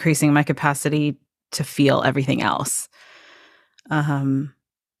to increasing my capacity to feel everything else. And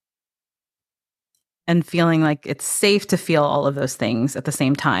feeling like it's safe to feel all of those things at the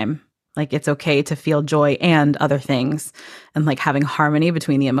same time. Like it's okay to feel joy and other things, and like having harmony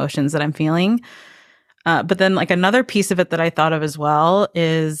between the emotions that I'm feeling. But then like another piece of it that I thought of as well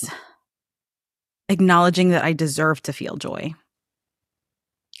is acknowledging that I deserve to feel joy.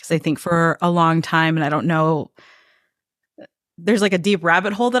 Because I think for a long time, and I don't know, there's like a deep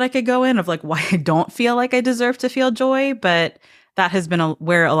rabbit hole that I could go in of like why I don't feel like I deserve to feel joy. But that has been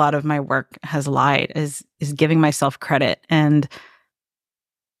where a lot of my work has lied, is giving myself credit and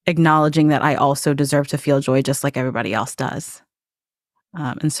acknowledging that I also deserve to feel joy just like everybody else does.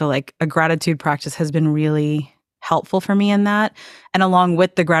 And so like a gratitude practice has been really helpful for me in that. And along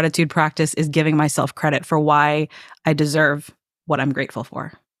with the gratitude practice is giving myself credit for why I deserve what I'm grateful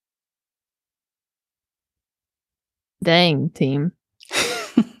for. Dang, team.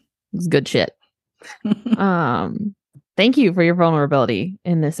 It's good shit. Thank you for your vulnerability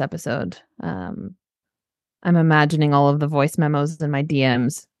in this episode. I'm imagining all of the voice memos in my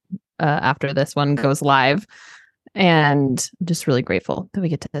DMs after this one goes live. And I'm just really grateful that we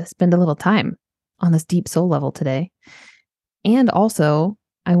get to spend a little time on this deep soul level today. And also,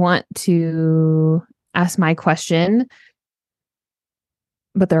 I want to ask my question,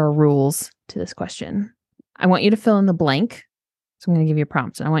 but there are rules to this question. I want you to fill in the blank. So I'm going to give you a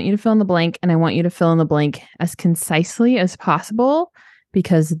prompt. And I want you to fill in the blank, and I want you to fill in the blank as concisely as possible,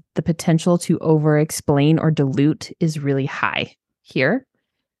 because the potential to over-explain or dilute is really high here.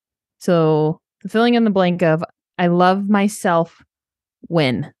 So filling in the blank of, I love myself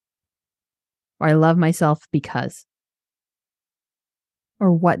when, or I love myself because,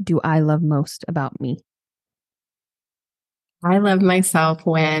 or what do I love most about me? I love myself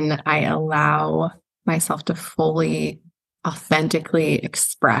when I allow myself to fully, authentically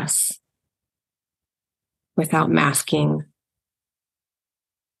express without masking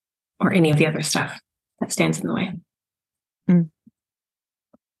or any of the other stuff that stands in the way.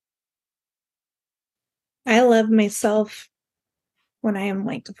 I love myself when I am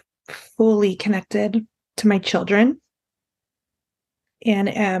like fully connected to my children and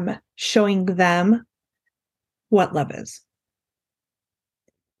am showing them what love is.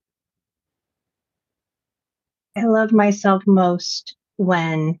 I love myself most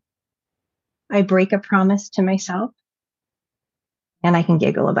when I break a promise to myself and I can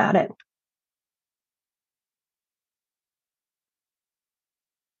giggle about it.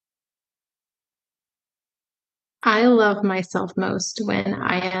 I love myself most when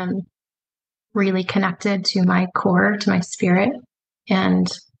I am really connected to my core, to my spirit, and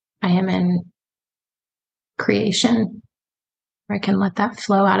I am in creation where I can let that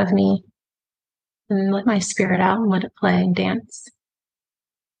flow out of me and let my spirit out and let it play and dance.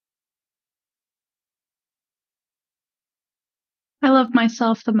 I love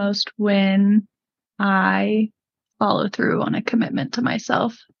myself the most when I follow through on a commitment to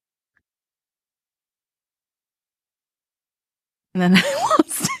myself. And then I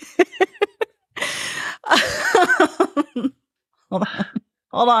lost it.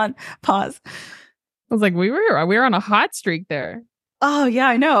 Hold on. Pause. I was like, we were on a hot streak there. Oh yeah,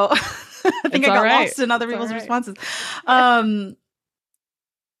 I know. I think It's I got all right. lost in other It's all people's right. responses.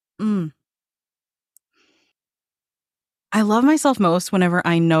 I love myself most whenever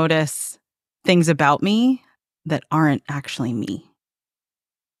I notice things about me that aren't actually me.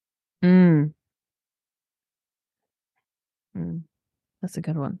 That's a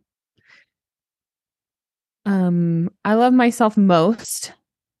good one. I love myself most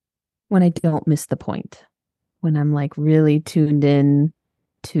when I don't miss the point. When I'm like really tuned in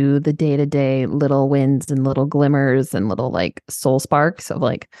to the day-to-day little wins and little glimmers and little like soul sparks of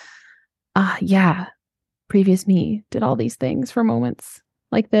like, yeah, previous me did all these things for moments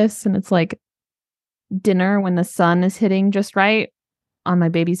like this. And it's like dinner when the sun is hitting just right on my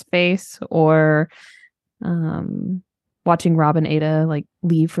baby's face, or watching Rob and Ada like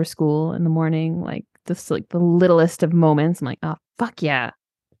leave for school in the morning, like just like the littlest of moments. I'm like, oh fuck yeah,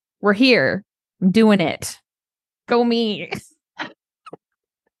 we're here. I'm doing it. Go me.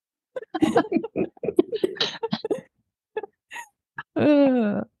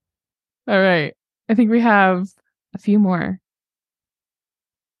 All right. I think we have a few more.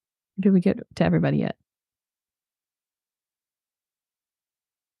 Did we get to everybody yet?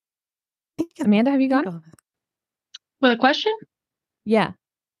 Amanda, have you gone? With a question? Yeah.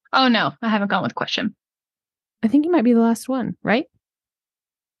 Oh, no, I haven't gone with a question. I think you might be the last one, right?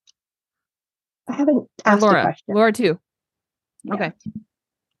 I haven't Or asked a Laura. question. Laura too. Yeah. Okay.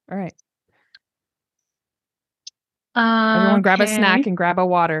 All right. Everyone grab a snack and grab a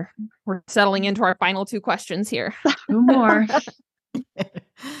water. We're settling into our final two questions here. Two more.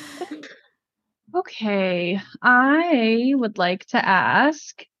 Okay. I would like to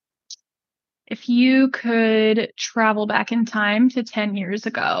ask if you could travel back in time to 10 years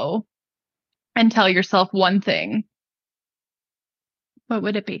ago and tell yourself one thing, what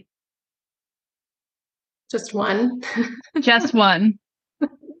would it be? Just one. Just one.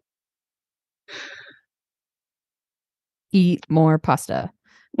 Eat more pasta.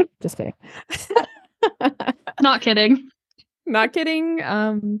 Just kidding. Not kidding. Not kidding.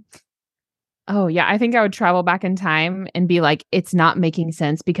 Oh yeah, I think I would travel back in time and be like, it's not making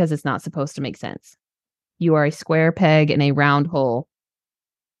sense because it's not supposed to make sense. You are a square peg in a round hole.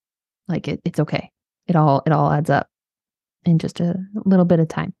 Like it's okay. It all adds up in just a little bit of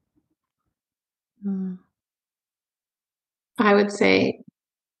time. I would say,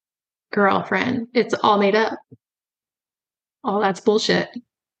 girlfriend, it's all made up. All that's bullshit.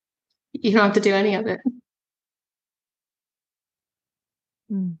 You don't have to do any of it.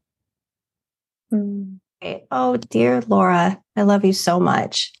 Okay. Oh, dear Laura, I love you so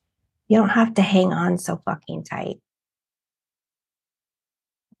much. You don't have to hang on so fucking tight.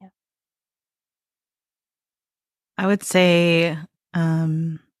 I would say,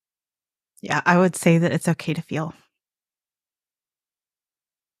 I would say that it's okay to feel.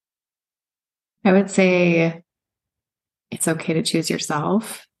 I would say it's okay to choose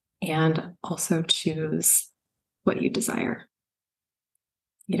yourself and also choose what you desire.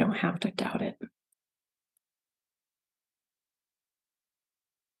 You don't have to doubt it.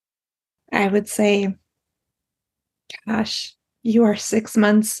 I would say, gosh, you are 6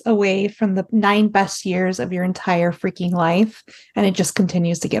 months away from the 9 best years of your entire freaking life, and it just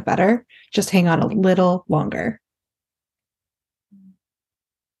continues to get better. Just hang on a little longer.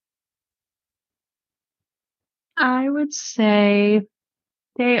 I would say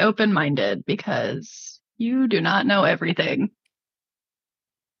stay open-minded because You do not know everything.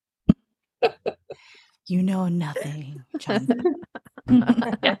 You know nothing, Jonathan.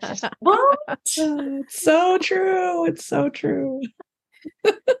 Yes. What? It's so true. It's so true.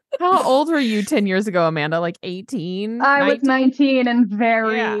 How old were you 10 years ago, Amanda? Like 18? I was 19? 19 and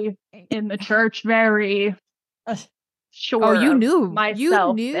very in the church, very sure Oh, you of knew.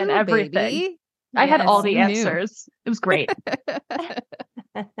 myself you knew, and everything. baby. I had all Yes, the you knew. answers. It was great.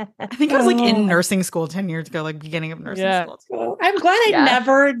 I think I was like in nursing school 10 years ago, like beginning of nursing Yeah. school. Well, I'm glad I Yeah.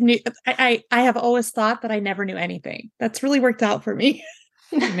 never knew. I have always thought that I never knew anything. That's really worked out for me.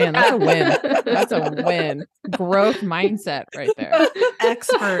 Man, that's a win. That's a win. Growth mindset right there.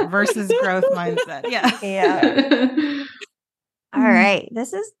 Expert versus growth mindset. Yeah. Yeah. All right.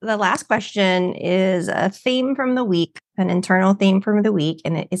 This is the last question is a theme from the week, an internal theme from the week,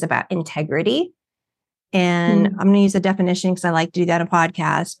 and it is about integrity. And I'm going to use a definition because I like to do that in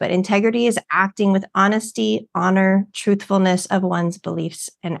podcasts, but integrity is acting with honesty, honor, truthfulness of one's beliefs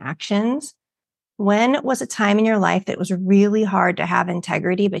and actions. When was a time in your life that was really hard to have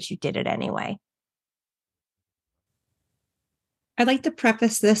integrity, but you did it anyway? I'd like to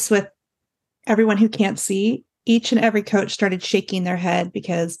preface this with everyone who can't see. Each and every coach started shaking their head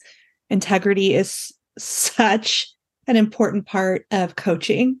because integrity is such an important part of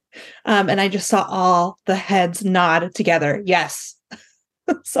coaching. And I just saw all the heads nod together. Yes.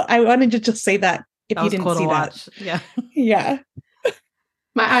 So I wanted to just say that if That you was didn't cool see to that. watch. Yeah. Yeah.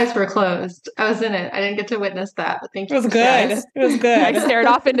 My eyes were closed. I was in it. I didn't get to witness that, but thank It you. was for good. sharing. It was I good. stared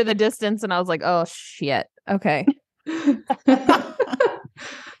off into the distance and I was like, oh, shit. Okay.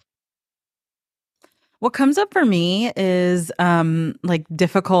 What comes up for me is like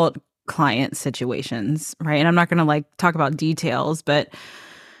difficult client situations, right? And I'm not going to like talk about details, but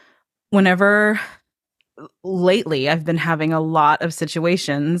whenever lately I've been having a lot of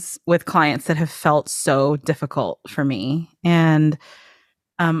situations with clients that have felt so difficult for me. And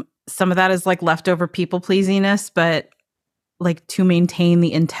some of that is like leftover people pleasiness, but like to maintain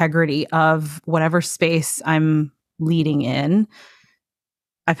the integrity of whatever space I'm leading in,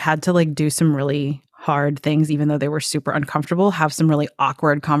 I've had to like do some really hard things, even though they were super uncomfortable, have some really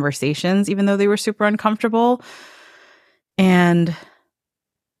awkward conversations, even though they were super uncomfortable. And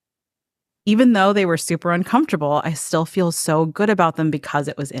even though they were super uncomfortable, I still feel so good about them because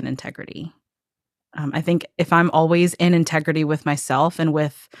it was in integrity. I think if I'm always in integrity with myself and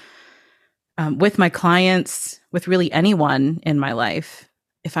with my clients, with really anyone in my life,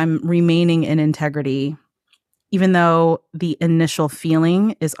 if I'm remaining in integrity, even though the initial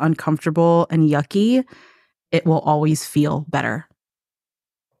feeling is uncomfortable and yucky, it will always feel better.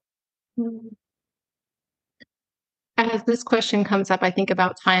 As this question comes up, I think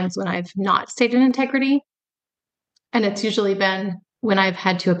about times when I've not stayed in integrity. And it's usually been when I've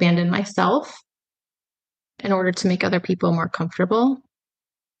had to abandon myself in order to make other people more comfortable.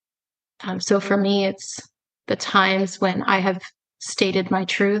 So for me, it's the times when I have stated my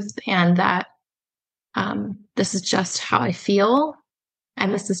truth and that this is just how I feel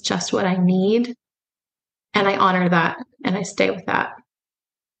and this is just what I need. And I honor that and I stay with that.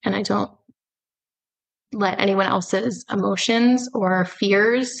 And I don't let anyone else's emotions or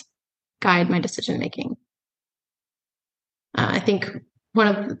fears guide my decision making. I think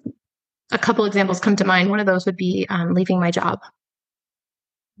a couple examples come to mind. One of those would be leaving my job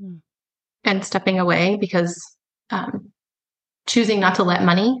and stepping away because choosing not to let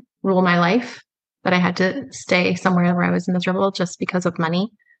money rule my life, that I had to stay somewhere where I was miserable just because of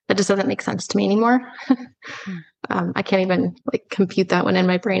money. That just doesn't make sense to me anymore. I can't even like compute that one in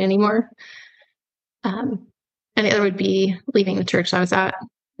my brain anymore. And the other would be leaving the church I was at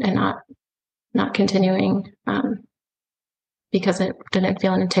and not continuing because it didn't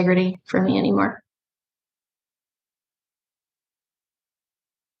feel an integrity for me anymore.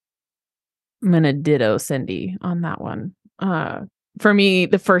 I'm going to ditto Cindy on that one. For me,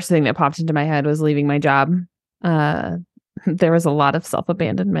 the first thing that popped into my head was leaving my job. There was a lot of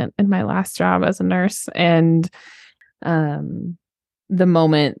self-abandonment in my last job as a nurse. And the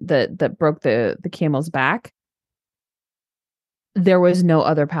moment that broke the camel's back, there was no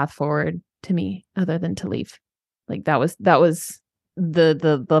other path forward to me other than to leave. Like that was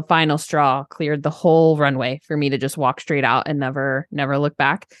the final straw, cleared the whole runway for me to just walk straight out and never look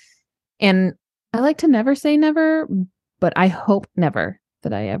back. And I like to never say never, but I hope never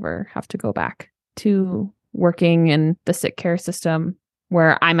that I ever have to go back to working in the sick care system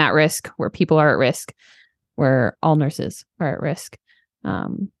where I'm at risk, where people are at risk, where all nurses are at risk.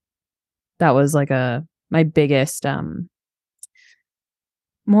 That was like my biggest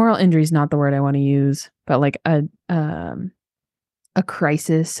moral injury is not the word I want to use, but like a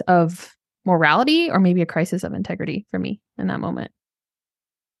crisis of morality or maybe a crisis of integrity for me in that moment.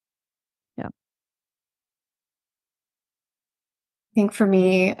 Yeah. I think for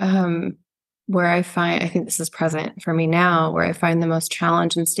me, where I think this is present for me now, where I find the most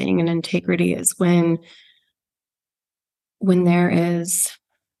challenge in staying in integrity is when there is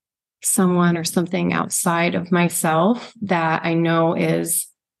someone or something outside of myself that I know is,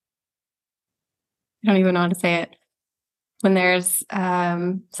 I don't even know how to say it. When there's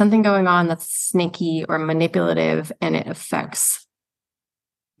something going on that's sneaky or manipulative and it affects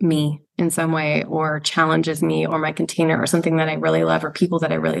me in some way or challenges me or my container or something that I really love or people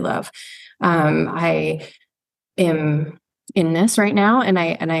that I really love. I am in this right now and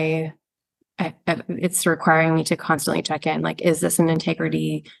I it's requiring me to constantly check in. Like, is this an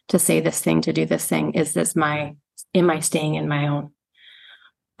integrity to say this thing, to do this thing? Is this am I staying in my own?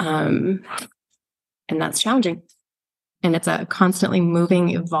 And that's challenging. And it's a constantly moving,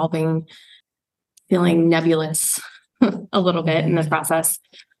 evolving, feeling nebulous a little bit in this process.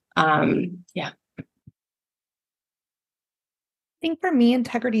 Yeah. I think for me,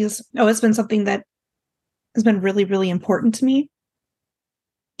 integrity has always been something that has been really, really important to me.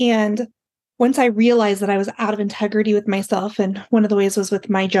 And once I realized that I was out of integrity with myself, and one of the ways was with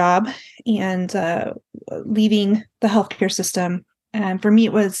my job and leaving the healthcare system. And for me,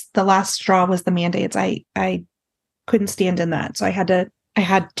 it was the last straw was the mandates. I couldn't stand in that. So I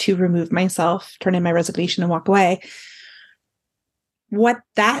had to remove myself, turn in my resignation and walk away. What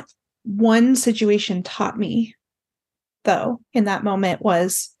that one situation taught me, though, in that moment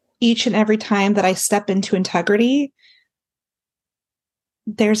was each and every time that I step into integrity,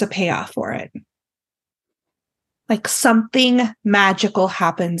 there's a payoff for it. Like something magical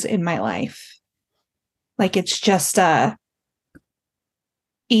happens in my life. Like it's just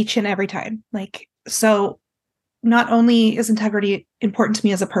each and every time. Like, so not only is integrity important to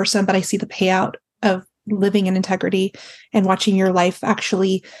me as a person, but I see the payout of living in integrity and watching your life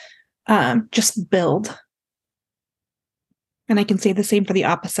actually just build. And I can say the same for the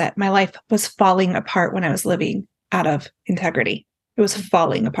opposite. My life was falling apart when I was living out of integrity. It was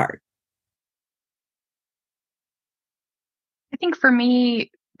falling apart. I think for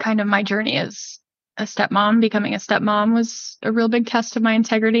me, kind of my journey as a stepmom, becoming a stepmom was a real big test of my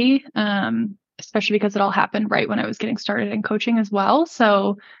integrity, especially because it all happened right when I was getting started in coaching as well.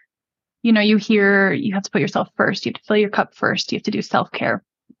 So, you know, you hear you have to put yourself first. You have to fill your cup first. You have to do self-care,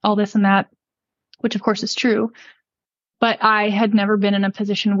 all this and that, which of course is true. But I had never been in a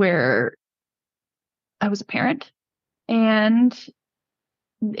position where I was a parent, and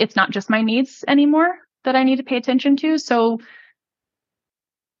it's not just my needs anymore that I need to pay attention to. So,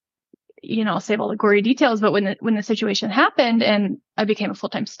 you know, I'll save all the gory details, but when the situation happened and I became a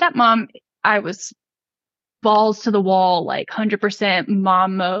full-time stepmom, I was balls to the wall, like 100%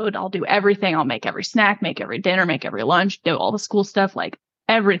 mom mode. I'll do everything. I'll make every snack, make every dinner, make every lunch, do all the school stuff, like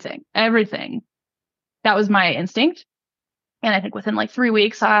everything. That was my instinct. And I think within like 3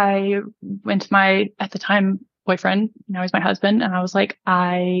 weeks, I went to my, at the time, boyfriend, now he's my husband. And I was like,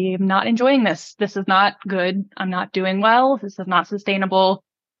 I am not enjoying this. This is not good. I'm not doing well. This is not sustainable.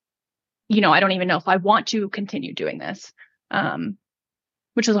 You know, I don't even know if I want to continue doing this,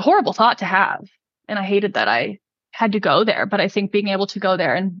 which is a horrible thought to have. And I hated that I had to go there. But I think being able to go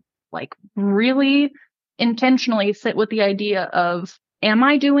there and like really intentionally sit with the idea of, am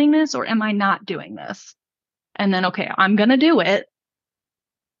I doing this or am I not doing this? And then, okay, I'm going to do it,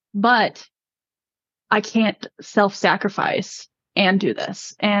 but I can't self-sacrifice and do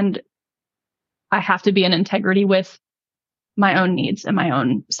this. And I have to be in integrity with my own needs and my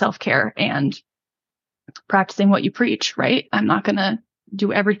own self-care and practicing what you preach, right? I'm not going to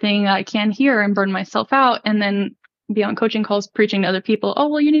do everything I can here and burn myself out and then be on coaching calls preaching to other people. Oh,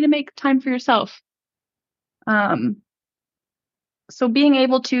 well, you need to make time for yourself. So being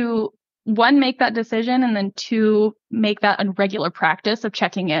able to, one, make that decision, and then two, make that a regular practice of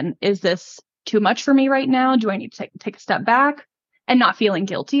checking in. Is this too much for me right now? Do I need to take a step back? And not feeling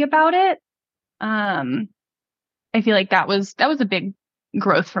guilty about it. I feel like that was a big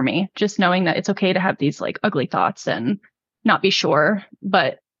growth for me, just knowing that it's okay to have these like ugly thoughts and not be sure.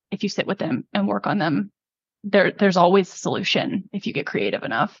 But if you sit with them and work on them, there's always a solution if you get creative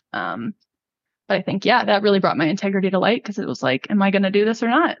enough. But I think, yeah, that really brought my integrity to light, because it was like, am I going to do this or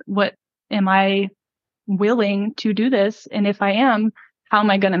not? What am I willing to do this? And if I am, how am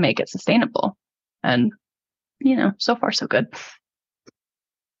I going to make it sustainable? And, you know, so far, so good.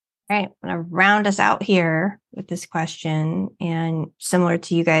 All right, I'm going to round us out here with this question. And similar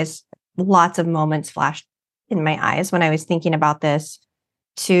to you guys, lots of moments flashed in my eyes when I was thinking about this,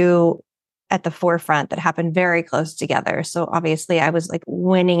 to at the forefront that happened very close together. So obviously I was like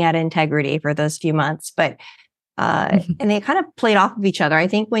winning at integrity for those few months, but and they kind of played off of each other. I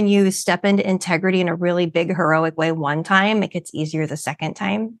think when you step into integrity in a really big, heroic way one time, it gets easier the second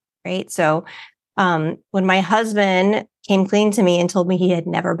time, right? So when my husband came clean to me and told me he had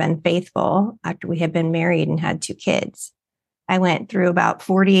never been faithful after we had been married and had 2 kids, I went through about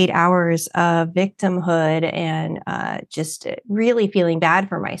 48 hours of victimhood and just really feeling bad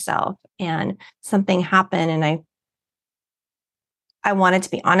for myself. And something happened, and I wanted to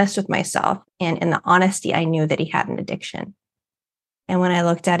be honest with myself. And in the honesty, I knew that he had an addiction. And when I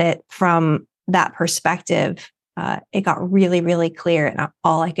looked at it from that perspective, it got really, really clear. And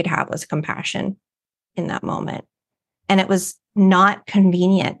all I could have was compassion in that moment. And it was not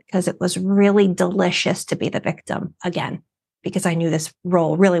convenient because it was really delicious to be the victim again, because I knew this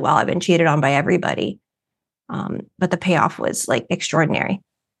role really well. I've been cheated on by everybody. But the payoff was like extraordinary.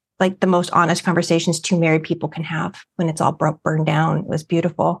 Like the most honest conversations 2 married people can have when it's all burned down. It was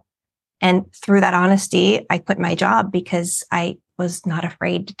beautiful. And through that honesty, I quit my job because I was not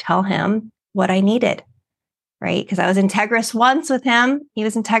afraid to tell him what I needed, right? Because I was integrous once with him. He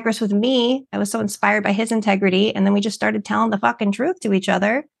was integrous with me. I was so inspired by his integrity. And then we just started telling the fucking truth to each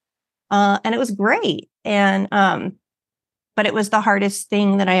other. And it was great. And, but it was the hardest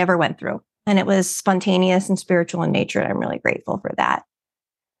thing that I ever went through. And it was spontaneous and spiritual in nature. And I'm really grateful for that.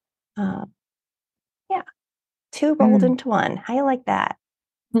 Yeah. 2 rolled into 1. How you like that?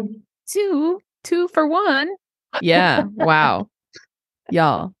 2 for 1. Yeah. Wow.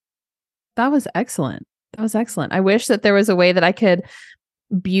 Y'all, that was excellent. That was excellent. I wish that there was a way that I could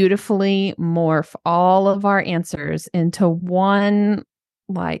beautifully morph all of our answers into one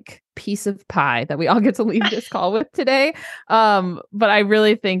like piece of pie that we all get to leave this call with today. But I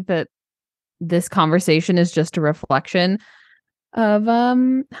really think that this conversation is just a reflection of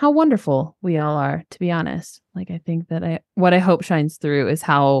how wonderful we all are, to be honest. Like, I think that what I hope shines through is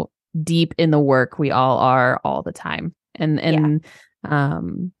how deep in the work we all are all the time. And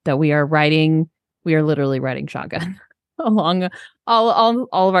that we are literally writing shotgun along all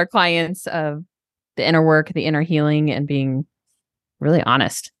of our clients of the inner work, the inner healing, and being really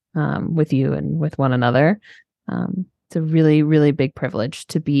honest with you and with one another. It's a really, really big privilege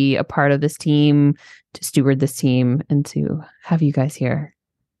to be a part of this team, to steward this team, and to have you guys here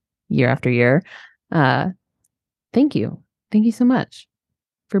year after year. Thank you. Thank you so much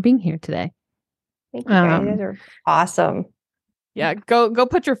for being here today. Thank you guys. You guys are awesome. Yeah, go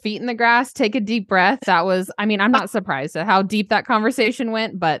put your feet in the grass, take a deep breath. That was, I mean, I'm not surprised at how deep that conversation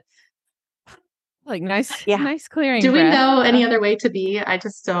went, but like nice clearing. Do we breath. know any other way to be? I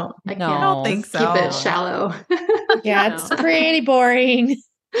just don't. I No. can't I don't think so. keep it shallow. Yeah, it's pretty boring.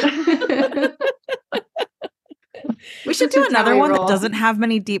 We should do another one that doesn't have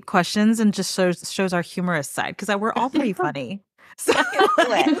many deep questions and just shows our humorous side, because we're all pretty funny. So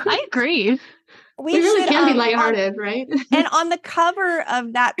I agree. We really can be lighthearted, right? And on the cover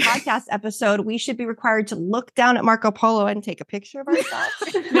of that podcast episode, we should be required to look down at Marco Polo and take a picture of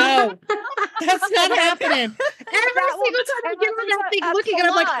ourselves. No, that's not happening. Every single time I get on that thing looking at it,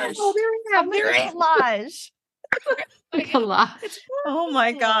 I'm like, oh, there it is. Collage. Like a lot. oh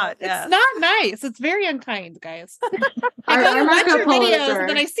my God. It's not nice. It's very unkind, guys. I Our go to watch Marco your Polos videos are- and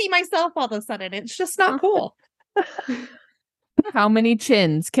then I see myself all of a sudden. It's just not cool. How many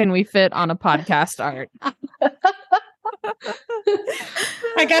chins can we fit on a podcast art?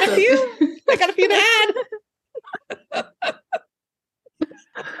 I got a few. I got a few to add.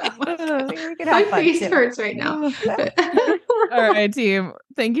 We could My have fun face too. hurts right now. All right, team.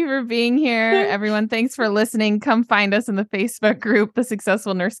 Thank you for being here. Everyone, thanks for listening. Come find us in the Facebook group, The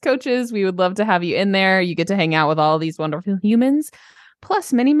Successful Nurse Coaches. We would love to have you in there. You get to hang out with all these wonderful humans,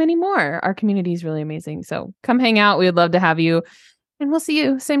 plus many, many more. Our community is really amazing. So come hang out. We would love to have you. And we'll see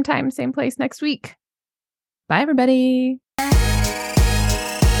you same time, same place next week. Bye, everybody.